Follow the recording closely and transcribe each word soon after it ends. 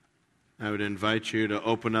I would invite you to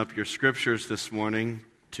open up your scriptures this morning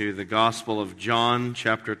to the Gospel of John,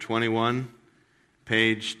 chapter 21,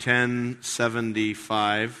 page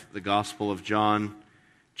 1075. The Gospel of John,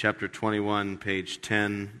 chapter 21, page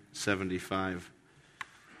 1075.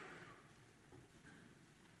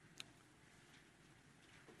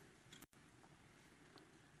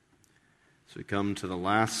 So we come to the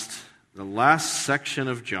last section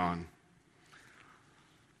of John.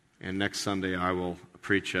 And next Sunday I will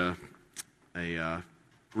preach a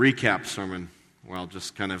recap sermon where I'll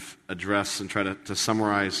just kind of address and try to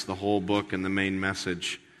summarize the whole book and the main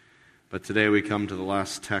message. But today we come to the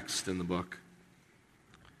last text in the book.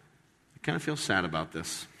 I kind of feel sad about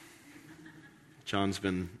this. John's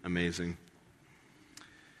been amazing.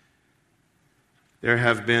 There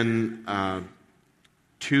have been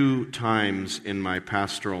 2 times in my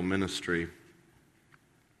pastoral ministry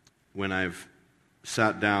when I've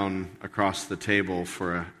sat down across the table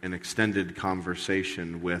for an extended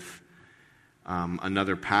conversation with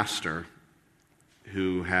another pastor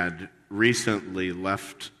who had recently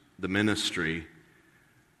left the ministry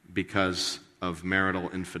because of marital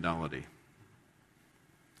infidelity.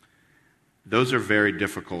 Those are very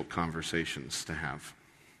difficult conversations to have.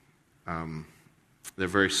 They're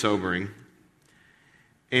very sobering.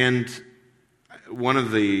 And one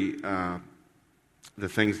of the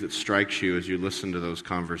things that strikes you as you listen to those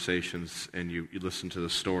conversations and you listen to the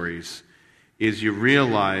stories is you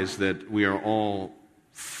realize that we are all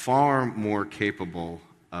far more capable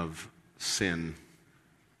of sin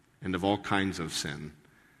and of all kinds of sin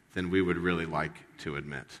than we would really like to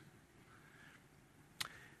admit.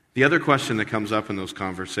 The other question that comes up in those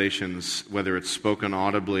conversations, whether it's spoken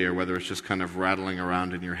audibly or whether it's just kind of rattling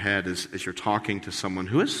around in your head, is as you're talking to someone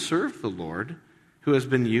who has served the Lord, who has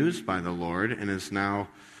been used by the Lord and is now,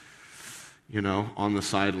 on the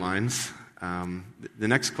sidelines. The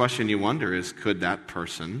next question you wonder is, could that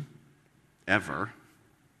person ever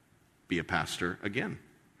be a pastor again?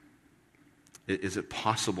 Is it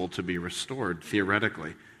possible to be restored,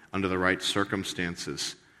 theoretically, under the right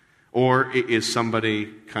circumstances? Or is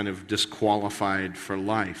somebody kind of disqualified for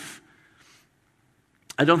life?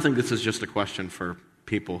 I don't think this is just a question for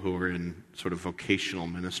people who are in sort of vocational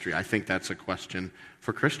ministry. I think that's a question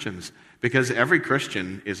for Christians, because every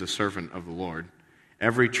Christian is a servant of the Lord.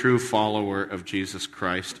 Every true follower of Jesus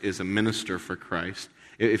Christ is a minister for Christ.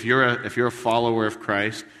 If you're a follower of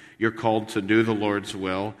Christ, you're called to do the Lord's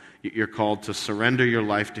will. You're called to surrender your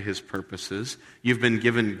life to His purposes. You've been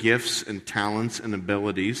given gifts and talents and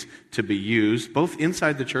abilities to be used, both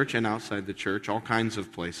inside the church and outside the church, all kinds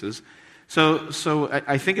of places. So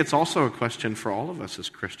I think it's also a question for all of us as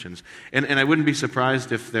Christians. And I wouldn't be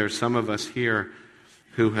surprised if there's some of us here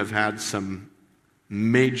who have had some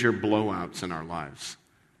major blowouts in our lives,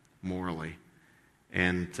 morally.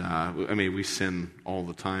 And, we sin all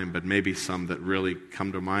the time, but maybe some that really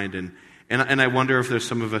come to mind. And I wonder if there's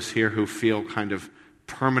some of us here who feel kind of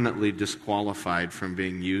permanently disqualified from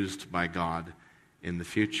being used by God in the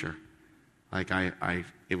future. Like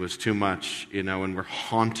it was too much, and we're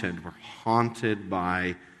haunted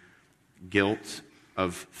by guilt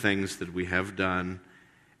of things that we have done.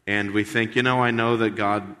 And we think, I know that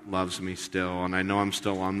God loves me still, and I know I'm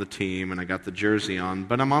still on the team, and I got the jersey on,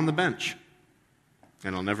 but I'm on the bench.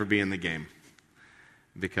 And I'll never be in the game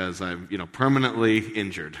because I'm, permanently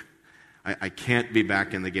injured. I can't be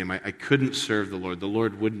back in the game. I couldn't serve the Lord. The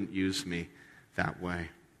Lord wouldn't use me that way.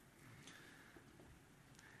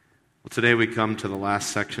 Well, today we come to the last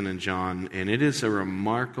section in John, and it is a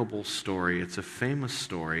remarkable story. It's a famous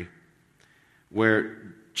story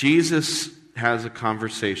where Jesus has a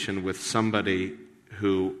conversation with somebody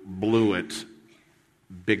who blew it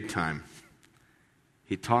big time.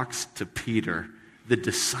 He talks to Peter, the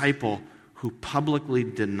disciple who publicly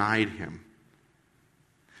denied him.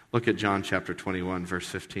 Look at John chapter 21, verse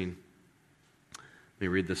 15. Let me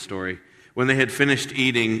read the story. When they had finished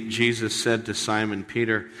eating, Jesus said to Simon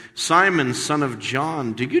Peter, "Simon, son of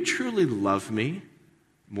John, do you truly love me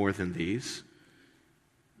more than these?"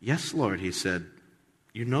 "Yes, Lord," he said.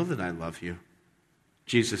 "You know that I love you."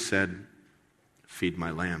 Jesus said, "Feed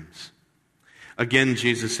my lambs." Again,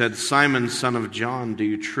 Jesus said, "Simon, son of John, do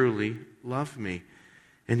you truly love me?"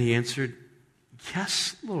 And he answered,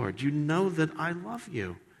 "Yes, Lord, you know that I love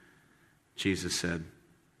you." Jesus said,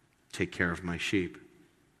 "Take care of my sheep."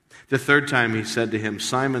 The third time he said to him,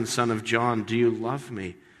 "Simon, son of John, do you love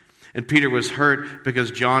me?" And Peter was hurt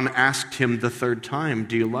because John asked him the third time,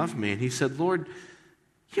 "Do you love me?" And he said, "Lord,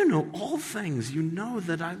 you know all things. You know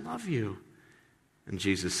that I love you." And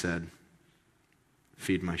Jesus said,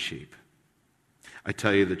 "Feed my sheep. I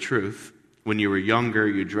tell you the truth, When you were younger,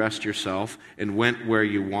 you dressed yourself and went where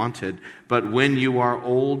you wanted. But when you are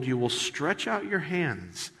old, you will stretch out your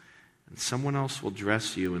hands, and someone else will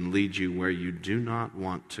dress you and lead you where you do not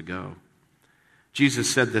want to go." Jesus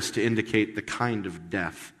said this to indicate the kind of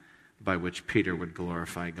death by which Peter would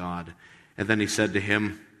glorify God. And then he said to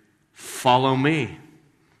him, "Follow me."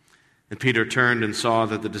 And Peter turned and saw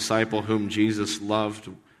that the disciple whom Jesus loved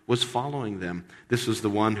was following them. This was the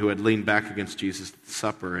one who had leaned back against Jesus at the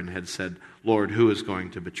supper and had said, "Lord, who is going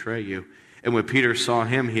to betray you?" And when Peter saw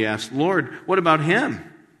him, he asked, "Lord, what about him?"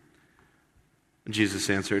 And Jesus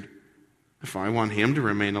answered, "If I want him to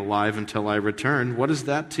remain alive until I return, what is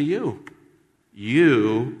that to you?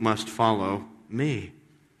 You must follow me."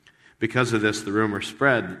 Because of this, the rumor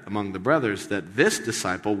spread among the brothers that this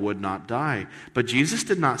disciple would not die. But Jesus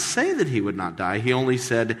did not say that he would not die. He only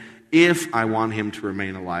said, "If I want him to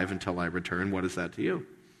remain alive until I return, what is that to you?"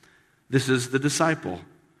 This is the disciple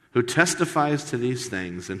who testifies to these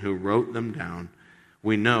things and who wrote them down.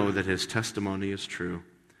 We know that his testimony is true.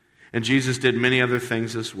 And Jesus did many other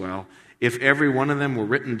things as well. If every one of them were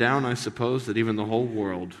written down, I suppose that even the whole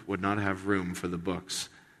world would not have room for the books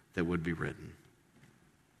that would be written.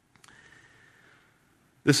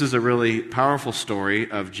 This is a really powerful story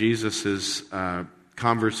of Jesus'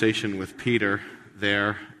 conversation with Peter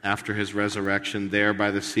there after his resurrection, there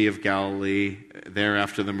by the Sea of Galilee, there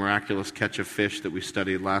after the miraculous catch of fish that we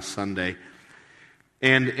studied last Sunday.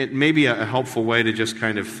 And it may be a helpful way to just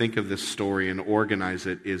kind of think of this story and organize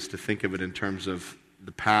it is to think of it in terms of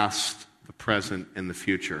the past, the present, and the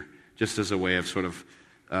future, just as a way of sort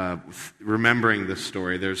of remembering this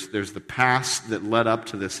story. There's the past that led up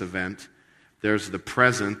to this event. There's the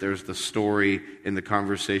present, there's the story in the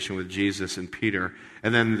conversation with Jesus and Peter,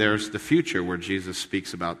 and then there's the future where Jesus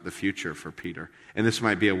speaks about the future for Peter. And this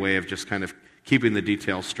might be a way of just kind of keeping the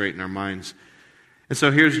details straight in our minds. And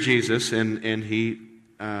so here's Jesus, and he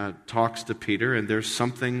talks to Peter, and there's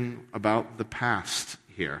something about the past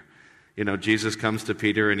here. You know, Jesus comes to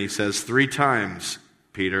Peter and he says 3 times,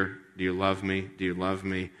 "Peter, do you love me? Do you love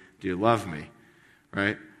me? Do you love me?"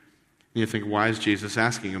 Right? And you think, why is Jesus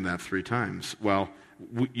asking him that 3 times? Well,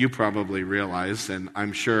 you probably realize, and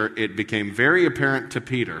I'm sure it became very apparent to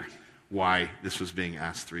Peter why this was being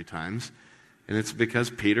asked 3 times. And it's because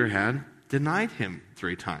Peter had denied him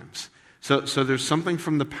 3 times. So there's something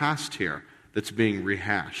from the past here that's being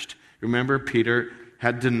rehashed. Remember, Peter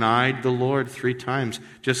had denied the Lord 3 times.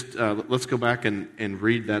 Just let's go back and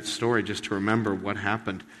read that story just to remember what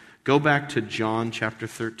happened. Go back to John chapter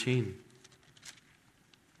 13.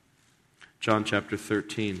 John chapter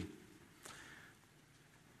 13.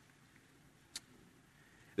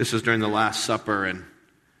 This is during the Last Supper, and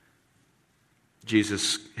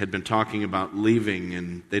Jesus had been talking about leaving,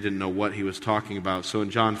 and they didn't know what he was talking about. So in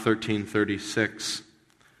John 13:36,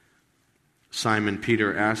 Simon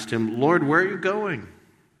Peter asked him, "Lord, where are you going?"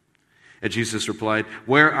 And Jesus replied,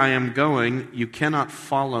 "Where I am going, you cannot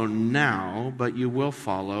follow now, but you will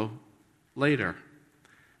follow later."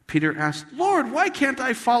 Peter asked, "Lord, why can't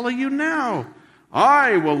I follow you now?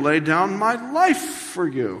 I will lay down my life for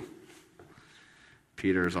you."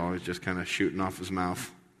 Peter is always just kind of shooting off his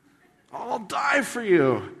mouth. "I'll die for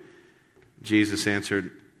you." Jesus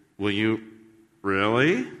answered, "Will you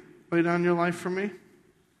really lay down your life for me?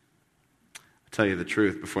 I'll tell you the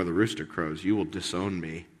truth, before the rooster crows, you will disown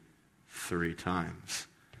me 3 times.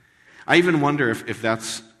 I even wonder if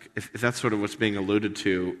that's sort of what's being alluded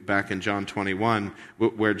to back in John 21,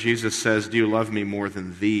 where Jesus says, "Do you love me more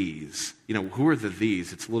than these?" You know, who are the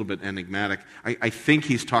these? It's a little bit enigmatic. I think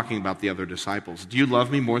he's talking about the other disciples. Do you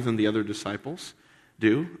love me more than the other disciples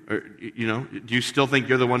do? Or, you know, do you still think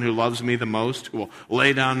you're the one who loves me the most, who will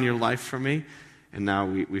lay down your life for me? And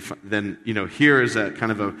now then, you know, here is a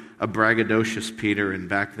kind of a braggadocious Peter, and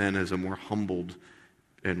back then as a more humbled,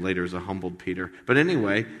 and later as a humbled Peter. But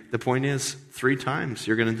anyway, the point is, 3 times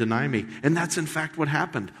you're going to deny me. And that's in fact what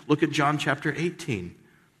happened. Look at John chapter 18.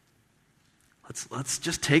 Let's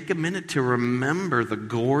just take a minute to remember the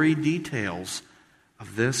gory details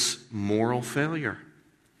of this moral failure.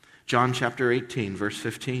 John chapter 18, verse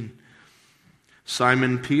 15.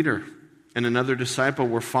 Simon Peter and another disciple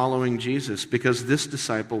were following Jesus. Because this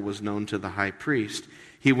disciple was known to the high priest,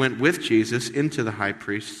 he went with Jesus into the high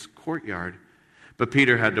priest's courtyard. But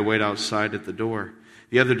Peter had to wait outside at the door.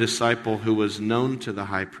 The other disciple, who was known to the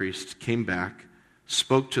high priest, came back,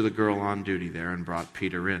 spoke to the girl on duty there, and brought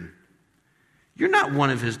Peter in. "You're not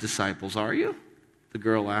one of his disciples, are you?" The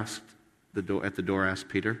girl at the door asked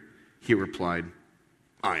Peter. He replied,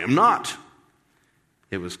 "I am not."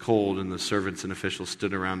 It was cold, and the servants and officials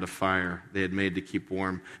stood around a fire they had made to keep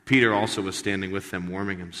warm. Peter also was standing with them,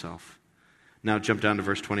 warming himself. Now jump down to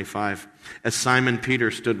verse 25. As Simon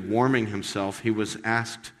Peter stood warming himself, he was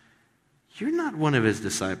asked, "You're not one of his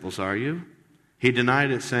disciples, are you?" He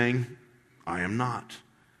denied it, saying, "I am not."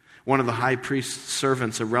 One of the high priest's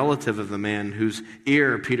servants, a relative of the man whose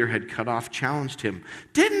ear Peter had cut off, challenged him.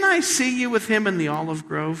 "Didn't I see you with him in the olive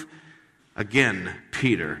grove?" Again,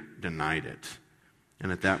 Peter denied it.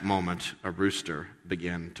 And at that moment, a rooster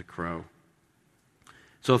began to crow.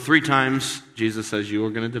 So 3 times, Jesus says, "You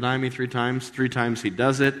are going to deny me 3 times." 3 times he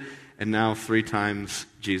does it. And now 3 times,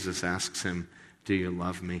 Jesus asks him, "Do you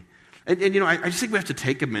love me?" And I just think we have to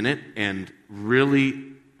take a minute and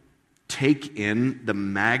really take in the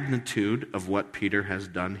magnitude of what Peter has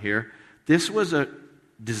done here. This was a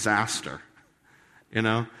disaster.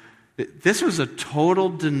 This was a total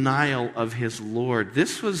denial of his Lord.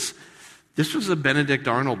 This was a Benedict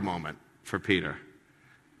Arnold moment for Peter.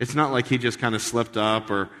 It's not like he just kind of slipped up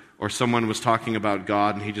or someone was talking about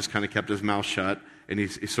God and he just kind of kept his mouth shut and he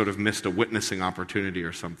sort of missed a witnessing opportunity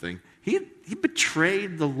or something. He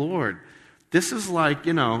betrayed the Lord. This is like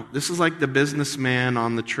the businessman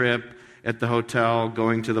on the trip at the hotel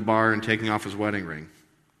going to the bar and taking off his wedding ring.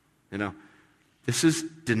 This is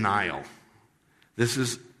denial. This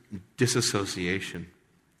is disassociation.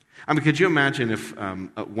 I mean, could you imagine if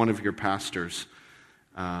one of your pastors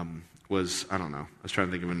was, I don't know, I was trying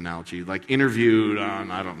to think of an analogy, like interviewed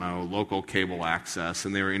on, I don't know, local cable access,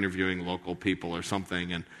 and they were interviewing local people or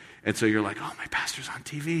something, and so you're like, "Oh, my pastor's on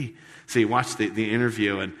TV." So you watch the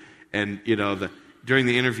interview, and during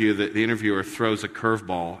the interview, the interviewer throws a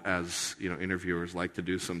curveball, as interviewers like to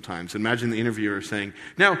do sometimes. Imagine the interviewer saying,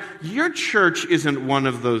 "Now, your church isn't one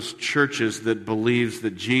of those churches that believes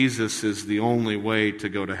that Jesus is the only way to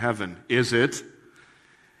go to heaven, is it?"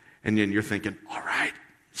 And then you're thinking, "All right,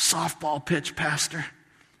 softball pitch, pastor.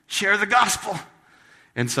 Share the gospel."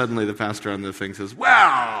 And suddenly the pastor on the thing says, "Well,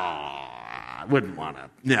 I wouldn't want to.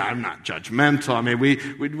 Yeah, I'm not judgmental. I mean,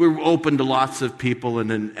 we're open to lots of people,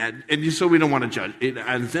 and so we don't want to judge.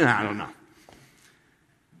 I don't know."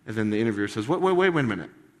 And then the interviewer says, "Wait a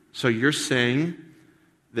minute. So you're saying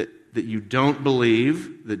that you don't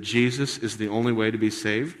believe that Jesus is the only way to be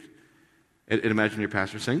saved?" And imagine your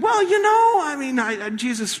pastor saying, "Well, I mean,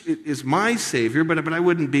 Jesus is my Savior, but I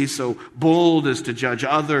wouldn't be so bold as to judge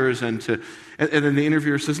others." And then the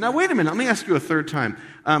interviewer says, "Now, wait a minute. Let me ask you a third time.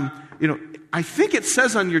 I think it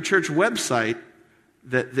says on your church website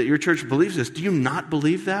that your church believes this. Do you not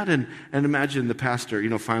believe that?" And imagine the pastor,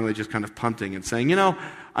 finally just kind of punting and saying,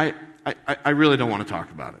 I really don't want to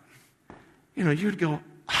talk about it." You'd go,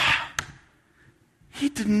 he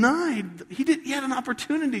had an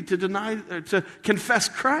opportunity to confess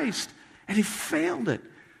Christ, and he failed it.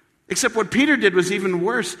 Except what Peter did was even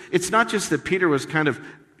worse. It's not just that Peter was kind of,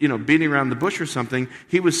 beating around the bush or something.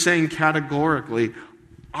 He was saying categorically,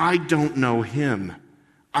 "I don't know him.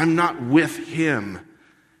 I'm not with him."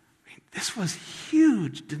 This was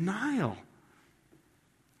huge denial.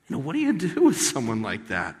 What do you do with someone like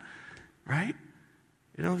that, right?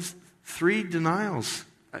 3 denials.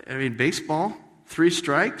 I mean, baseball, 3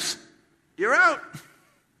 strikes, you're out.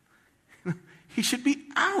 He should be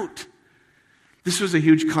out. This was a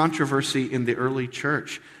huge controversy in the early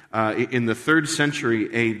church. In the 3rd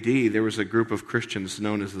century A.D., there was a group of Christians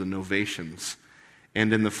known as the Novatians.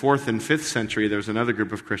 And in the 4th and 5th century, there was another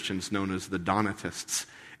group of Christians known as the Donatists.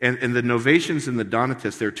 And the Novatians and the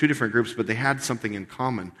Donatists, they were 2 different groups, but they had something in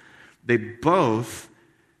common. They both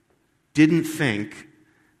didn't think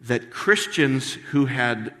that Christians who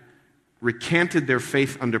had recanted their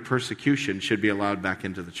faith under persecution should be allowed back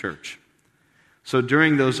into the church. So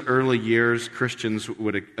during those early years, Christians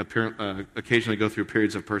would occasionally go through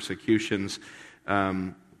periods of persecutions.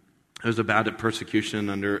 There was a bad persecution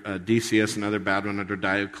under Decius, another bad one under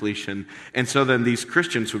Diocletian. And so then these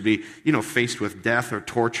Christians would be, faced with death or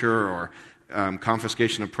torture or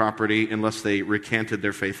confiscation of property unless they recanted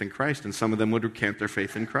their faith in Christ. And some of them would recant their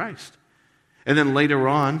faith in Christ. And then later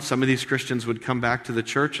on, some of these Christians would come back to the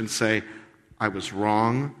church and say, "I was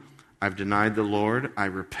wrong. I've denied the Lord. I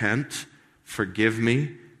repent. Forgive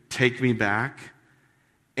me. Take me back."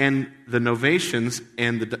 And the Novatians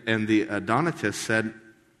and the Donatists said,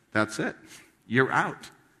 "That's it. You're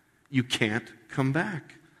out. You can't come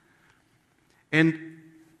back." And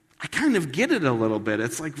I kind of get it a little bit.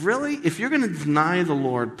 It's like, really? If you're going to deny the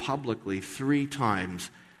Lord publicly 3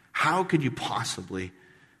 times, how could you possibly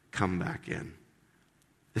come back in?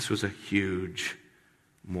 This was a huge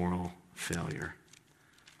moral failure.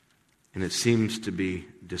 And it seems to be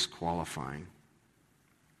disqualifying.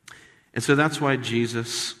 And so that's why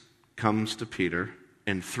Jesus comes to Peter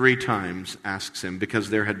and 3 times asks him, because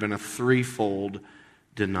there had been a 3-fold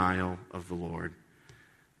denial of the Lord.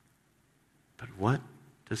 But what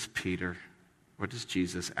does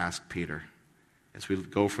Jesus ask Peter? As we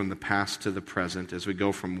go from the past to the present, as we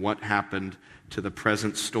go from what happened to the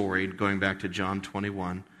present story, going back to John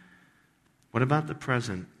 21, what about the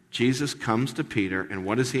present? Jesus comes to Peter, and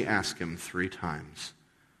what does he ask him 3 times?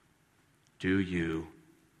 Do you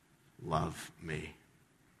love me?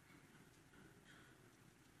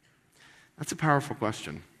 That's a powerful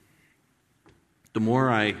question. The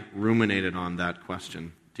more I ruminated on that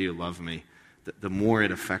question, do you love me, the more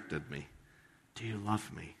it affected me. Do you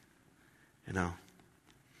love me? You know,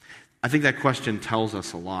 I think that question tells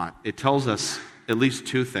us a lot. It tells us at least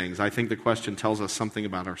 2 things. I think the question tells us something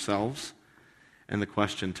about ourselves, and the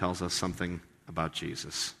question tells us something about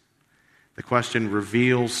Jesus. The question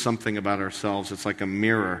reveals something about ourselves. It's like a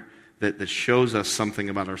mirror that shows us something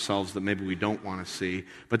about ourselves that maybe we don't want to see.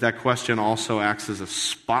 But that question also acts as a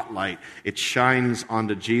spotlight. It shines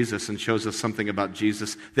onto Jesus and shows us something about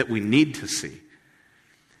Jesus that we need to see.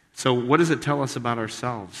 So what does it tell us about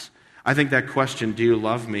ourselves? I think that question, do you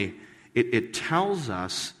love me, it tells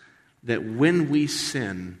us that when we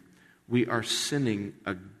sin, we are sinning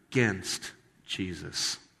against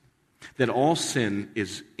Jesus. That all sin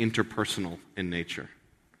is interpersonal in nature.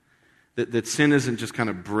 That sin isn't just kind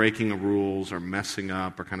of breaking the rules or messing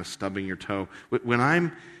up or kind of stubbing your toe. When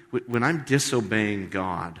I'm disobeying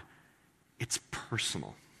God, it's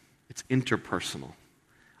personal. It's interpersonal.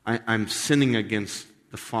 I'm sinning against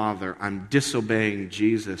the Father. I'm disobeying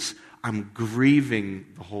Jesus. I'm grieving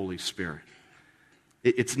the Holy Spirit.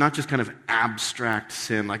 It's not just kind of abstract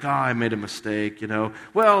sin, like, I made a mistake,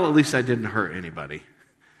 Well, at least I didn't hurt anybody.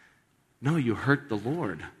 No, you hurt the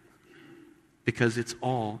Lord. Because it's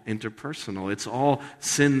all interpersonal. It's all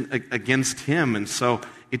sin against Him. And so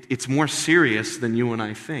it's more serious than you and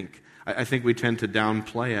I think. I think we tend to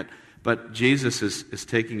downplay it. But Jesus is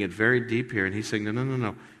taking it very deep here. And He's saying,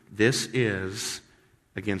 no. This is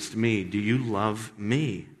against me. Do you love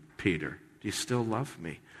me, Peter? Do you still love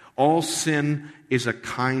me? All sin is a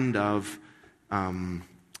kind of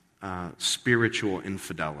spiritual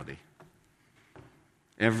infidelity.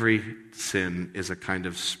 Every sin is a kind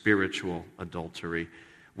of spiritual adultery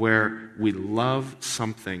where we love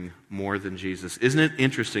something more than Jesus. Isn't it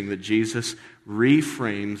interesting that Jesus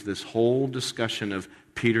reframes this whole discussion of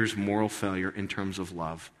Peter's moral failure in terms of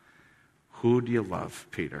love? Who do you love,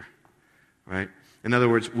 Peter? Right? In other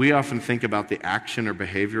words, we often think about the action or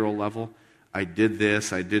behavioral level. I did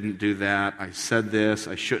this, I didn't do that, I said this,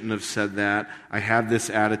 I shouldn't have said that, I had this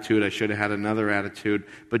attitude, I should have had another attitude.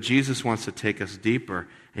 But Jesus wants to take us deeper,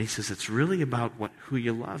 and He says it's really about who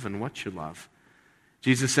you love and what you love.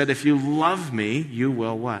 Jesus said, if you love me, you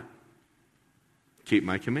will what? Keep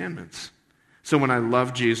my commandments. So when I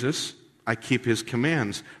love Jesus, I keep His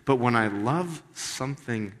commands. But when I love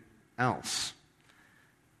something else,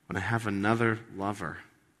 when I have another lover,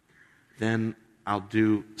 then I'll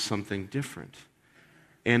do something different.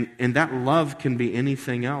 And that love can be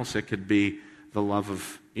anything else. It could be the love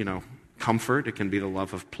of, comfort. It can be the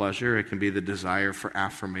love of pleasure. It can be the desire for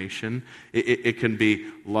affirmation. It can be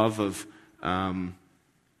love of,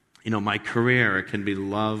 my career. It can be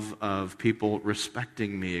love of people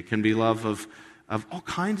respecting me. It can be love of all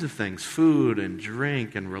kinds of things, food and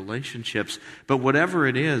drink and relationships. But whatever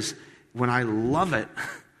it is, when I love it,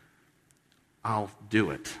 I'll do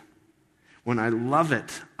it. When I love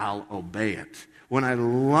it, I'll obey it. When I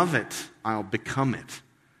love it, I'll become it.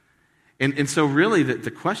 And so really the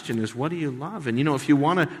question is, what do you love? And if you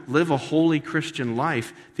want to live a holy Christian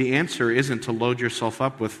life, the answer isn't to load yourself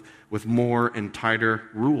up with more and tighter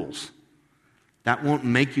rules. That won't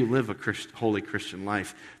make you live a holy Christian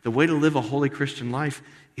life. The way to live a holy Christian life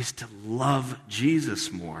is to love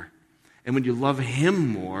Jesus more. And when you love Him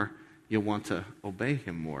more, you'll want to obey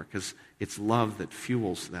Him more, because it's love that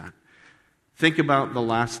fuels that. Think about the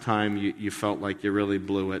last time you felt like you really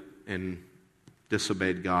blew it and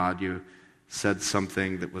disobeyed God. You said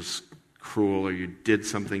something that was cruel, or you did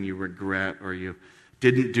something you regret, or you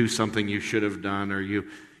didn't do something you should have done, or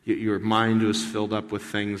your mind was filled up with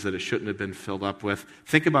things that it shouldn't have been filled up with.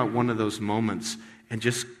 Think about one of those moments and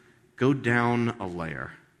just go down a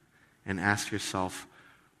layer and ask yourself,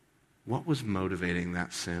 what was motivating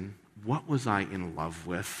that sin? What was I in love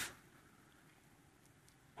with?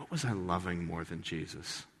 What was I loving more than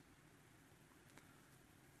Jesus?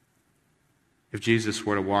 If Jesus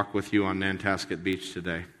were to walk with you on Nantasket Beach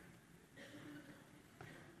today,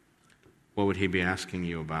 what would He be asking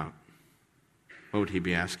you about? What would He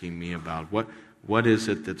be asking me about? What is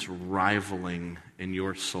it that's rivaling in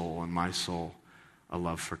your soul and my soul a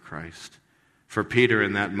love for Christ? For Peter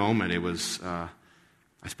in that moment, it was, I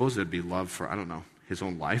suppose it'd be love for, his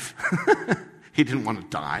own life. He didn't want to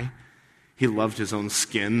die. He loved his own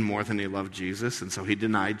skin more than he loved Jesus, and so he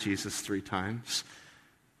denied Jesus 3 times.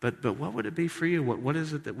 But what would it be for you? What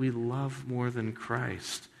is it that we love more than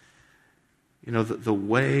Christ? You know, the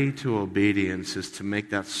way to obedience is to make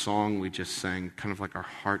that song we just sang kind of like our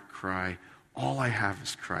heart cry. All I have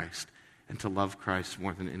is Christ, and to love Christ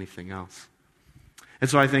more than anything else. And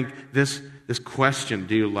so I think this question,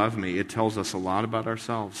 do you love me, it tells us a lot about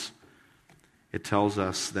ourselves. It tells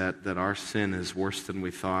us that our sin is worse than we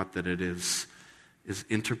thought, that it is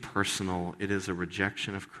interpersonal. It is a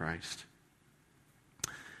rejection of Christ.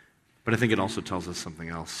 But I think it also tells us something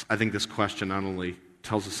else. I think this question not only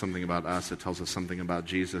tells us something about us, it tells us something about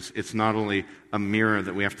Jesus. It's not only a mirror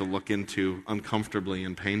that we have to look into uncomfortably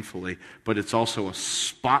and painfully, but it's also a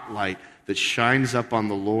spotlight that shines up on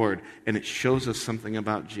the Lord, and it shows us something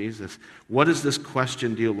about Jesus. What does this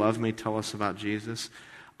question, do you love me, tell us about Jesus?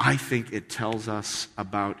 I think it tells us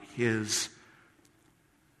about his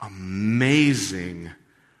amazing,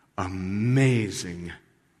 amazing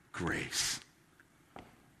grace.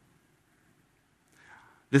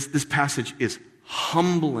 This passage is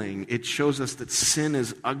humbling. It shows us that sin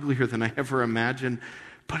is uglier than I ever imagined,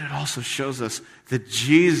 but it also shows us that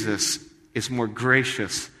Jesus is more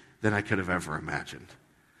gracious than I could have ever imagined.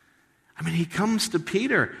 I mean, he comes to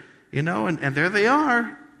Peter, and there they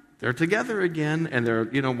are. They're together again, and they're,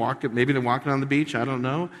 maybe they're walking on the beach, I don't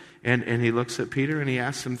know. And he looks at Peter and he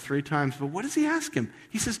asks him 3 times, but what does he ask him?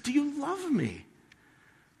 He says, do you love me?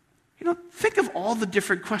 Think of all the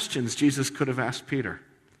different questions Jesus could have asked Peter.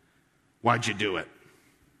 Why'd you do it?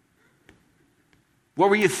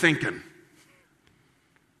 What were you thinking?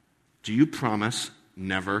 Do you promise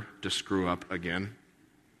never to screw up again?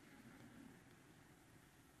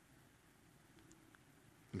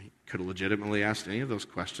 I mean, he could have legitimately asked any of those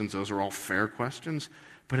questions. Those are all fair questions.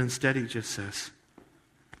 But instead he just says,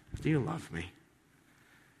 do you love me?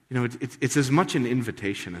 It's as much an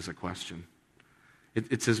invitation as a question.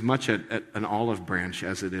 It's as much an olive branch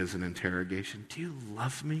as it is an interrogation. Do you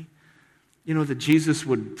love me? That Jesus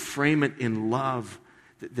would frame it in love,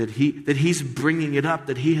 that he's bringing it up,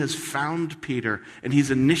 that he has found Peter, and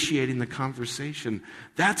he's initiating the conversation.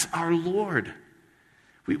 That's our Lord.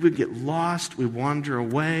 We get lost, we wander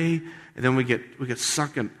away, and then we get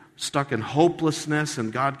stuck in hopelessness,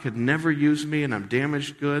 and God could never use me, and I'm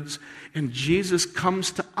damaged goods. And Jesus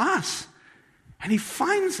comes to us, and he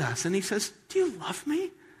finds us, and he says, do you love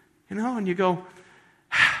me? And you go,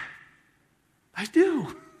 I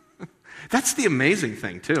do. That's the amazing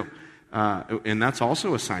thing, too. And that's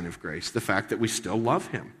also a sign of grace, the fact that we still love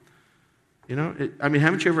him.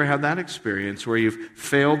 Haven't you ever had that experience where you've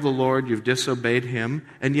failed the Lord, you've disobeyed him,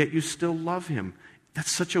 and yet you still love him?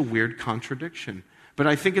 That's such a weird contradiction. But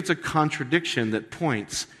I think it's a contradiction that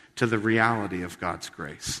points to the reality of God's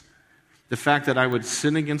grace. The fact that I would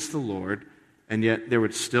sin against the Lord, and yet there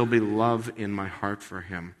would still be love in my heart for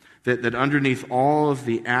him. That underneath all of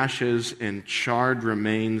the ashes and charred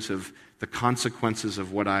remains of the consequences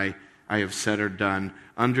of what I have said or done,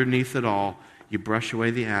 underneath it all, you brush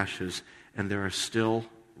away the ashes, and there are still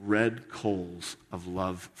red coals of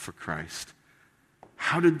love for Christ.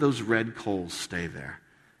 How did those red coals stay there?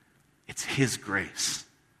 It's his grace.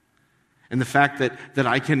 And the fact that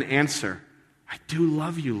I can answer, I do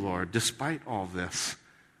love you, Lord, despite all this.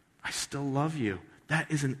 I still love you.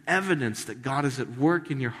 That is an evidence that God is at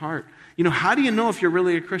work in your heart. How do you know if you're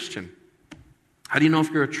really a Christian? How do you know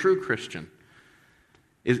if you're a true Christian?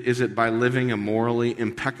 Is it by living a morally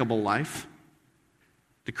impeccable life?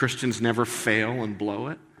 Do Christians never fail and blow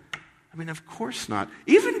it? Of course not.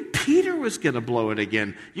 Even Peter was going to blow it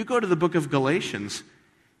again. You go to the book of Galatians,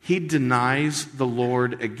 he denies the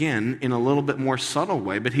Lord again in a little bit more subtle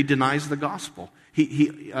way, but he denies the gospel.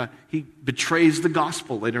 He betrays the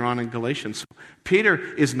gospel later on in Galatians. So Peter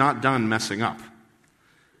is not done messing up.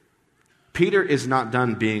 Peter is not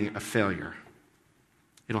done being a failure.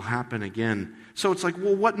 It'll happen again. So it's like,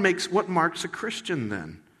 well, what marks a Christian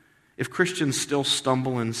then? If Christians still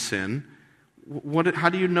stumble in sin, how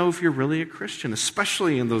do you know if you're really a Christian?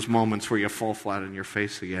 Especially in those moments where you fall flat on your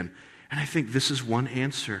face again. And I think this is one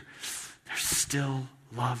answer. There's still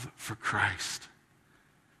love for Christ.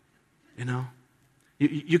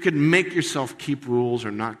 You can make yourself keep rules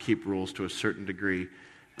or not keep rules to a certain degree,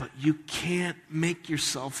 but you can't make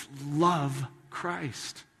yourself love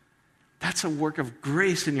Christ. That's a work of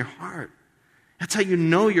grace in your heart. That's how you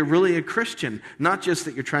know you're really a Christian. Not just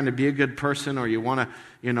that you're trying to be a good person or you want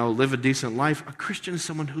to, live a decent life. A Christian is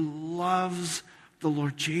someone who loves the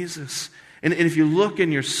Lord Jesus. And if you look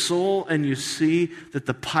in your soul and you see that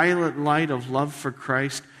the pilot light of love for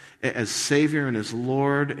Christ as Savior and as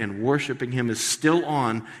Lord, and worshiping him is still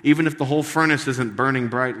on, even if the whole furnace isn't burning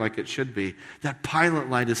bright like it should be, that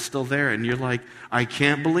pilot light is still there, and you're like, I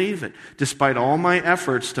can't believe it. Despite all my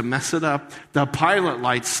efforts to mess it up, the pilot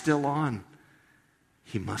light's still on.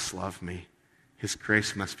 He must love me. His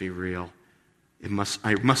grace must be real.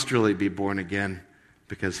 I must really be born again,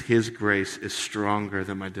 because his grace is stronger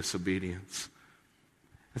than my disobedience.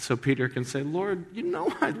 And so Peter can say, Lord, you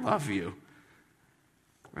know I love you.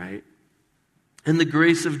 Right? And the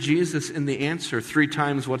grace of Jesus in the answer, 3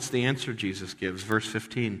 times what's the answer Jesus gives? Verse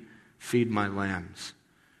 15, feed my lambs.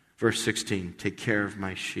 Verse 16, take care of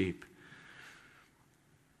my sheep.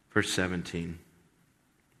 Verse 17,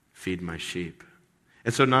 feed my sheep.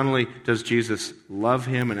 And so not only does Jesus love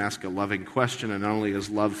him and ask a loving question, and not only is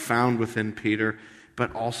love found within Peter,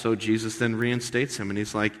 but also Jesus then reinstates him, and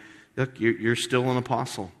he's like, look, you're still an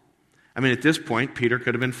apostle. I mean, at this point, Peter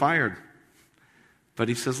could have been fired. But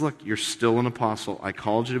he says, look, you're still an apostle. I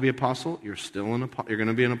called you to be an apostle. You're going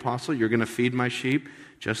to be an apostle. You're going to feed my sheep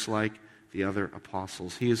just like the other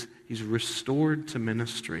apostles. He's restored to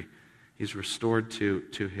ministry. He's restored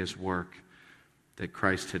to his work that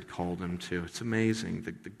Christ had called him to. It's amazing,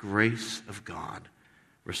 the grace of God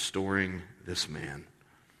restoring this man.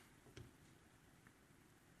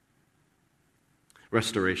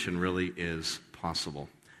 Restoration really is possible.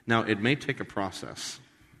 Now, it may take a process.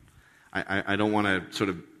 I don't want to sort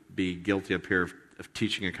of be guilty up here of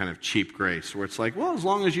teaching a kind of cheap grace where it's like, well, as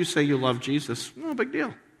long as you say you love Jesus, no big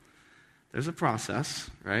deal. There's a process,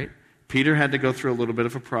 right? Peter had to go through a little bit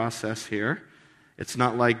of a process here. It's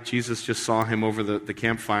not like Jesus just saw him over the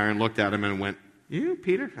campfire and looked at him and went, you,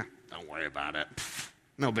 Peter? Don't worry about it.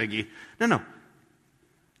 No biggie. No.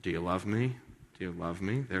 Do you love me? Do you love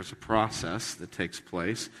me? There's a process that takes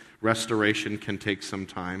place. Restoration can take some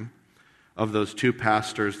time. Of those 2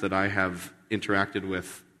 pastors that I have interacted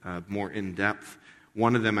with more in depth,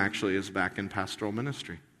 one of them actually is back in pastoral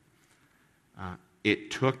ministry. It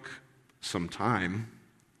took some time,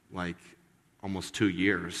 like almost 2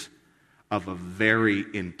 years, of a very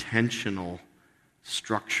intentional,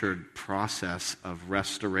 structured process of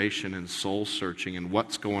restoration and soul searching and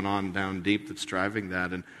what's going on down deep that's driving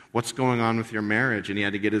that, and what's going on with your marriage. And he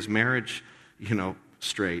had to get his marriage,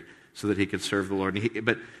 straight, so that he could serve the Lord.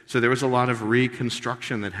 So there was a lot of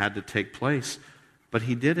reconstruction that had to take place. But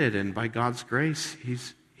he did it, and by God's grace,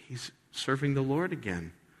 he's serving the Lord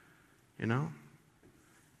again. And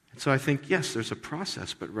so I think, yes, there's a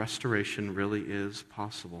process, but restoration really is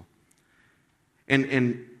possible.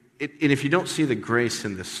 And if you don't see the grace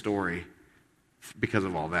in this story because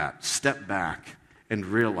of all that, step back and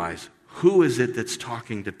realize, who is it that's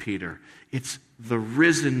talking to Peter? It's the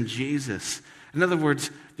risen Jesus. In other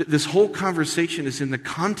words, this whole conversation is in the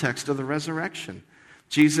context of the resurrection.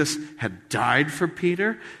 Jesus had died for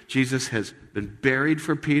Peter. Jesus has been buried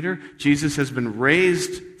for Peter. Jesus has been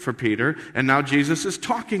raised for Peter. And now Jesus is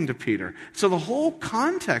talking to Peter. So the whole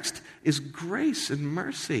context is grace and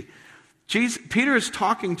mercy. Peter is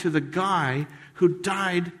talking to the guy who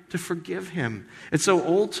died to forgive him. And so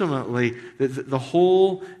ultimately, the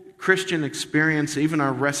whole Christian experience, even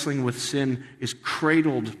our wrestling with sin, is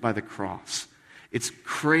cradled by the cross. It's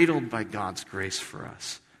cradled by God's grace for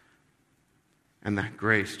us. And that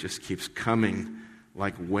grace just keeps coming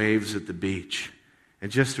like waves at the beach. And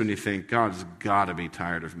just when you think, God's got to be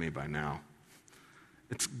tired of me by now.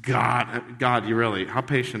 It's God, you really, how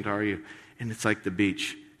patient are you? And it's like the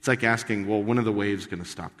beach. It's like asking, well, when are the waves going to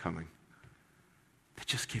stop coming? They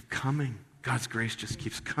just keep coming. God's grace just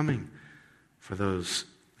keeps coming for those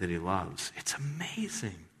that he loves. It's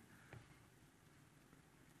amazing.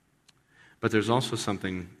 But there's also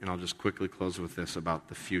something, and I'll just quickly close with this, about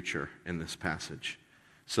the future in this passage.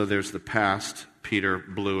 So there's the past. Peter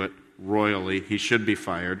blew it royally. He should be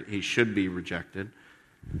fired. He should be rejected.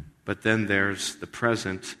 But then there's the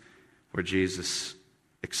present, where Jesus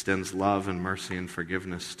extends love and mercy and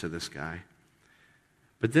forgiveness to this guy.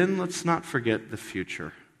 But then let's not forget the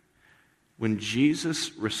future. When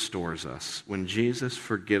Jesus restores us, when Jesus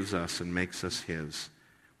forgives us and makes us his,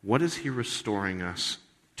 what is he restoring us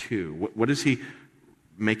to? What is he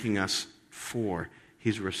making us for?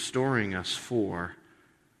 He's restoring us for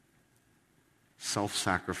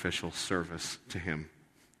self-sacrificial service to him.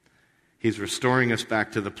 He's restoring us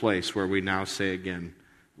back to the place where we now say again,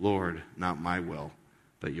 Lord, not my will,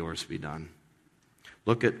 but yours be done.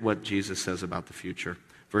 Look at what Jesus says about the future.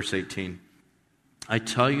 Verse 18, I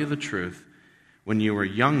tell you the truth, when you were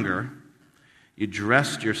younger, you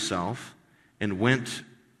dressed yourself and went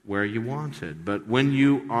where you wanted. But when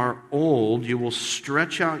you are old, you will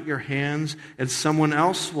stretch out your hands, and someone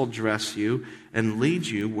else will dress you and lead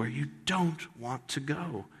you where you don't want to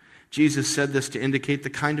go. Jesus said this to indicate the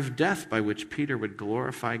kind of death by which Peter would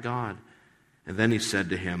glorify God. And then he said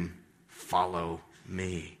to him, "Follow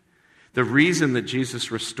me." The reason that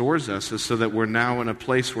Jesus restores us is so that we're now in a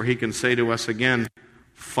place where he can say to us again,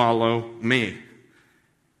 "Follow me."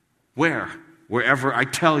 Where? Wherever I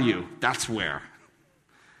tell you, that's where.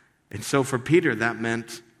 And so for Peter, that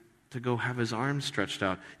meant to go have his arms stretched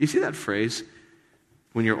out. You see that phrase,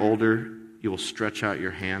 when you're older, you will stretch out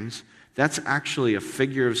your hands? That's actually a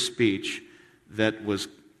figure of speech that was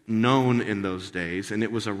known in those days, and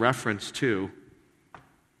it was a reference to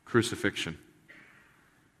crucifixion.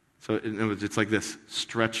 So it's like this,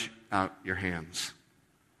 stretch out your hands.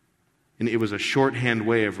 And it was a shorthand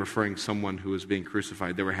way of referring to someone who was being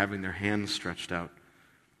crucified. They were having their hands stretched out.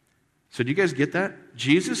 So do you guys get that?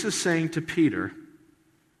 Jesus is saying to Peter,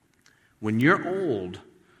 when you're old,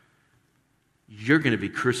 you're going to be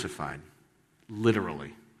crucified,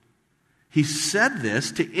 literally. He said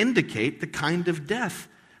this to indicate the kind of death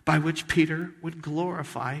by which Peter would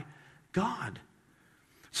glorify God.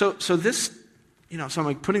 So this, so I'm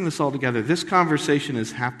like putting this all together. This conversation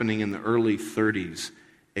is happening in the early 30s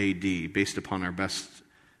AD, based upon our best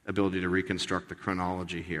ability to reconstruct the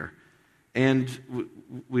chronology here. And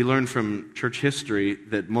we learn from church history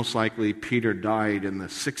that most likely Peter died in the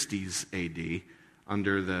 60s AD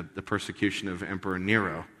under the persecution of Emperor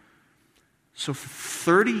Nero. So for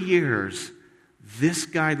 30 years, this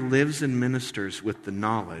guy lives and ministers with the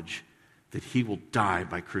knowledge that he will die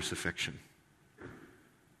by crucifixion.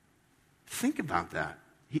 Think about that.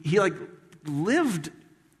 He lived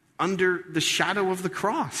under the shadow of the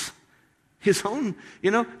cross. His own,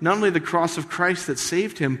 not only the cross of Christ that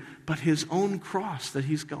saved him, but his own cross that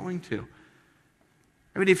he's going to.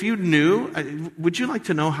 I mean, if you knew, would you like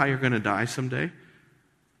to know how you're going to die someday?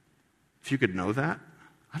 If you could know that?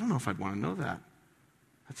 I don't know if I'd want to know that.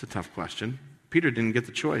 That's a tough question. Peter didn't get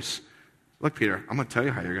the choice. Look, Peter, I'm going to tell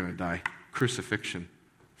you how you're going to die. Crucifixion.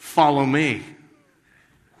 Follow me.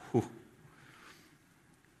 Whew.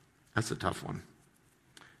 That's a tough one.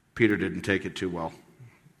 Peter didn't take it too well.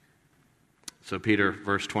 So Peter,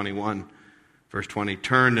 verse 20,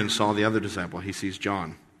 turned and saw the other disciple. He sees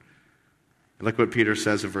John. And look what Peter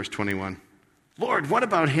says in verse 21. "Lord, what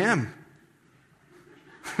about him?"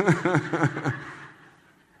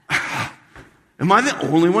 Am I the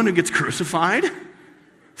only one who gets crucified?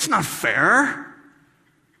 It's not fair.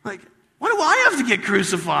 Why do I have to get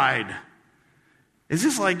crucified? Is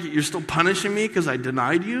this like you're still punishing me because I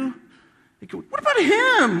denied you? What about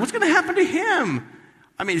him? What's going to happen to him?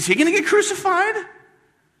 I mean, is he going to get crucified?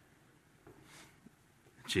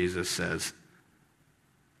 Jesus says,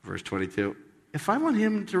 verse 22, "If I want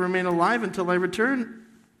him to remain alive until I return,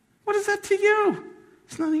 what is that to you?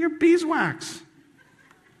 It's none of your beeswax."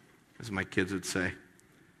 As my kids would say,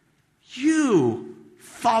 "You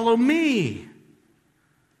follow me.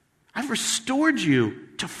 I've restored you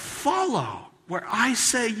to follow where I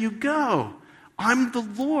say you go. I'm the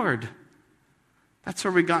Lord." That's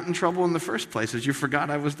where we got in trouble in the first place, is you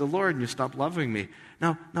forgot I was the Lord and you stopped loving me.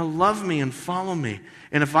 Now love me and follow me.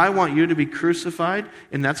 And if I want you to be crucified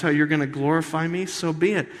and that's how you're going to glorify me, so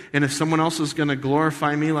be it. And if someone else is going to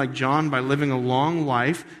glorify me like John by living a long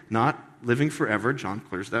life, not living forever, John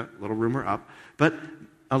clears that little rumor up, but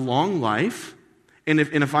a long life, and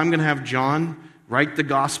if I'm going to have John write the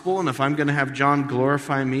gospel, and if I'm going to have John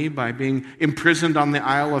glorify me by being imprisoned on the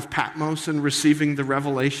Isle of Patmos and receiving the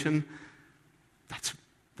revelation,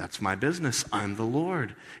 that's my business. I'm the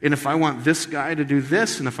Lord. And if I want this guy to do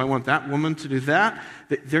this, and if I want that woman to do that,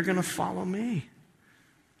 they're going to follow me.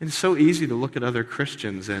 And it's so easy to look at other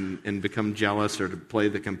Christians and become jealous or to play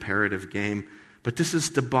the comparative game. But this is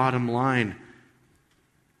the bottom line.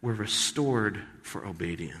 We're restored for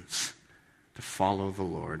obedience, to follow the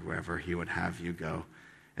Lord wherever he would have you go.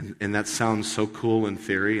 And that sounds so cool in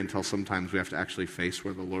theory until sometimes we have to actually face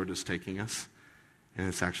where the Lord is taking us. And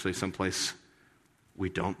it's actually someplace we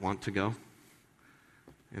don't want to go.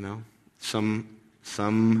 Some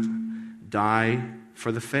die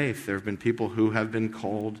for the faith. There have been people who have been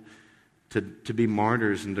called to be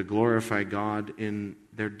martyrs and to glorify God in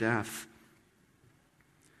their death.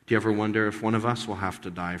 Do you ever wonder if one of us will have to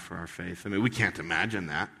die for our faith? I mean, we can't imagine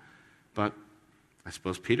that, but I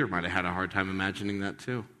suppose Peter might have had a hard time imagining that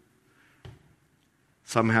too.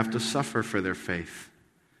 Some have to suffer for their faith.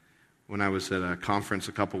 When I was at a conference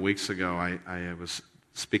a couple weeks ago, I was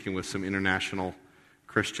speaking with some international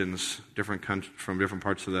Christians from different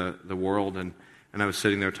parts of the world, and I was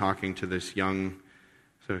sitting there talking to this young,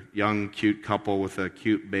 cute couple with a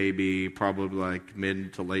cute baby, probably like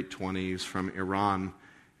mid to late 20s from Iran.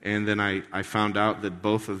 And then I found out that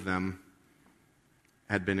both of them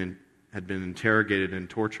had been had been interrogated and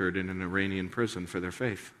tortured in an Iranian prison for their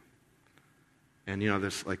faith. And,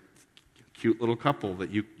 this like cute little couple that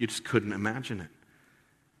you just couldn't imagine it.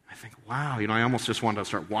 I think, wow, I almost just wanted to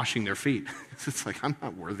start washing their feet. It's like, I'm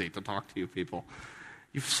not worthy to talk to you people.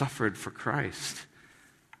 You've suffered for Christ.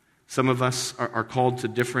 Some of us are called to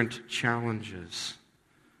different challenges.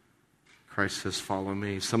 Christ says, follow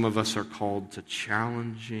me. Some of us are called to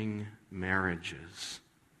challenging marriages.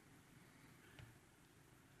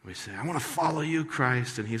 We say, I want to follow you,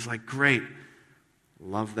 Christ. And he's like, great.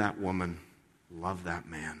 Love that woman. Love that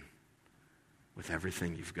man with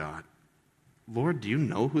everything you've got. Lord, do you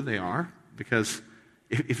know who they are? Because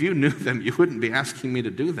if you knew them, you wouldn't be asking me to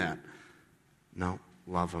do that. No,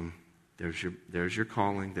 love them. There's your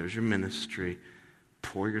calling. There's your ministry.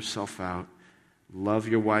 Pour yourself out. Love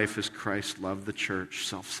your wife as Christ loved the church,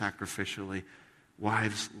 self-sacrificially.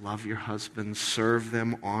 Wives, love your husbands. Serve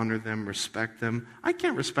them, honor them, respect them. I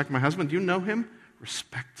can't respect my husband. Do you know him?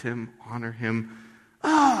 Respect him, honor him.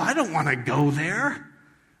 Oh, I don't want to go there.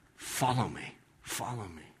 Follow me. Follow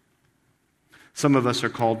me. Some of us are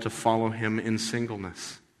called to follow him in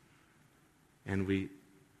singleness. And we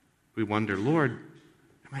wonder, Lord,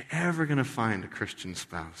 am I ever going to find a Christian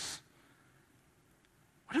spouse?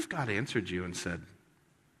 What if God answered you and said,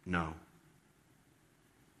 no?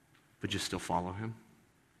 Would you still follow him?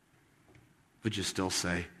 Would you still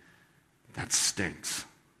say, that stinks.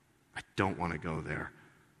 I don't want to go there.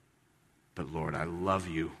 But Lord, I love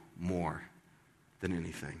you more than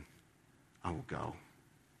anything. I will go.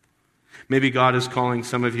 Maybe God is calling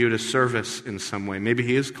some of you to service in some way. Maybe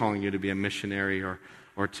he is calling you to be a missionary or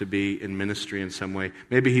to be in ministry in some way.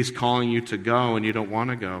 Maybe he's calling you to go and you don't want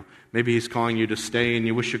to go. Maybe he's calling you to stay and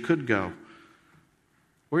you wish you could go.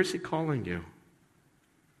 Where is he calling you?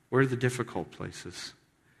 Where are the difficult places?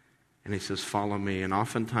 And he says, follow me. And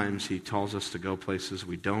oftentimes he tells us to go places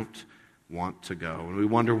we don't want to go. And we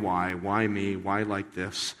wonder why. Why me? Why like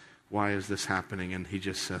this? Why is this happening? And he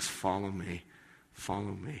just says, follow me.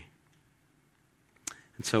 Follow me.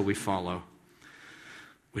 And so we follow.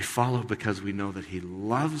 We follow because we know that he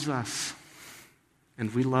loves us.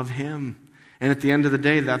 And we love him. And at the end of the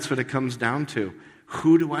day, that's what it comes down to.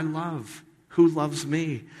 Who do I love? Who loves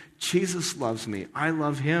me? Jesus loves me. I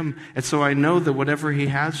love him. And so I know that whatever he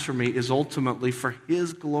has for me is ultimately for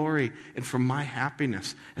his glory and for my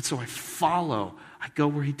happiness. And so I follow. I go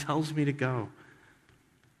where he tells me to go.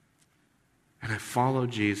 And I follow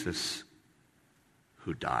Jesus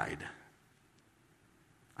who died.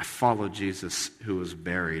 I follow Jesus who was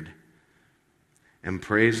buried. And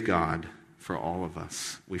praise God for all of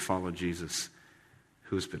us. We follow Jesus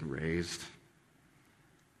who's been raised.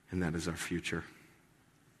 And that is our future.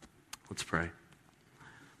 Let's pray.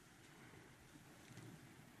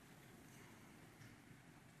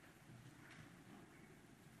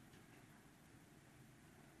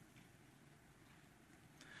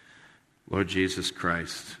 Lord Jesus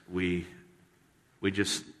Christ, we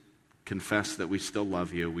just confess that we still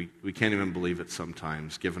love you. We can't even believe it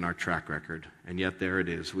sometimes, given our track record. And yet there it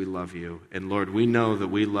is. We love you. And Lord, we know that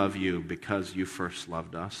we love you because you first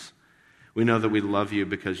loved us. We know that we love you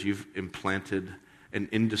because you've implanted an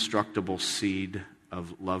indestructible seed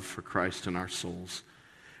of love for Christ in our souls.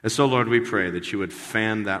 And so, Lord, we pray that you would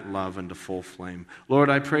fan that love into full flame. Lord,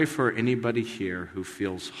 I pray for anybody here who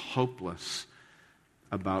feels hopeless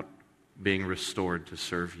about being restored to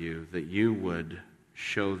serve you, that you would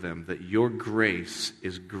show them that your grace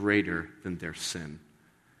is greater than their sin,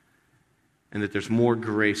 and that there's more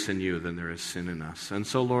grace in you than there is sin in us. And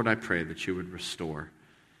so, Lord, I pray that you would restore.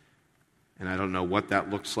 And I don't know what that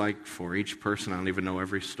looks like for each person. I don't even know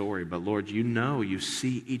every story. But Lord, you know, you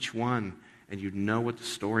see each one, and you know what the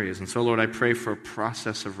story is. And so, Lord, I pray for a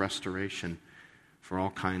process of restoration for all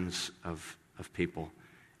kinds of people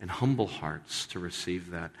and humble hearts to receive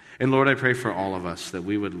that. And Lord, I pray for all of us that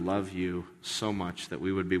we would love you so much that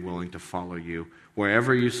we would be willing to follow you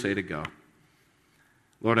wherever you say to go.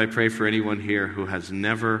 Lord, I pray for anyone here who has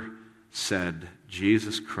never said,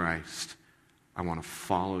 Jesus Christ, I want to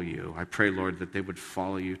follow you. I pray, Lord, that they would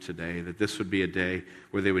follow you today, that this would be a day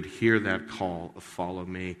where they would hear that call of follow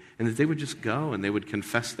me, and that they would just go and they would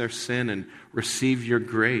confess their sin and receive your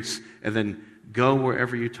grace, and then go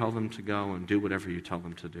wherever you tell them to go and do whatever you tell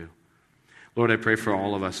them to do. Lord, I pray for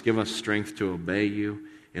all of us. Give us strength to obey you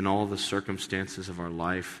in all the circumstances of our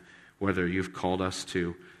life, whether you've called us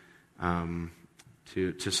to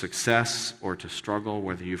success or to struggle,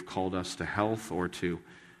 whether you've called us to health or to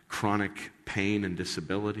chronic pain and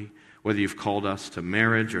disability, whether you've called us to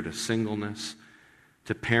marriage or to singleness,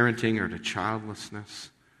 to parenting or to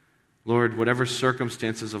childlessness. Lord, whatever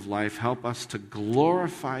circumstances of life, help us to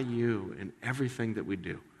glorify you in everything that we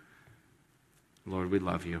do. Lord, we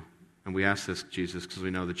love you. And we ask this, Jesus, because we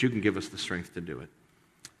know that you can give us the strength to do it.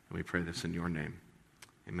 And we pray this in your name.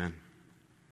 Amen.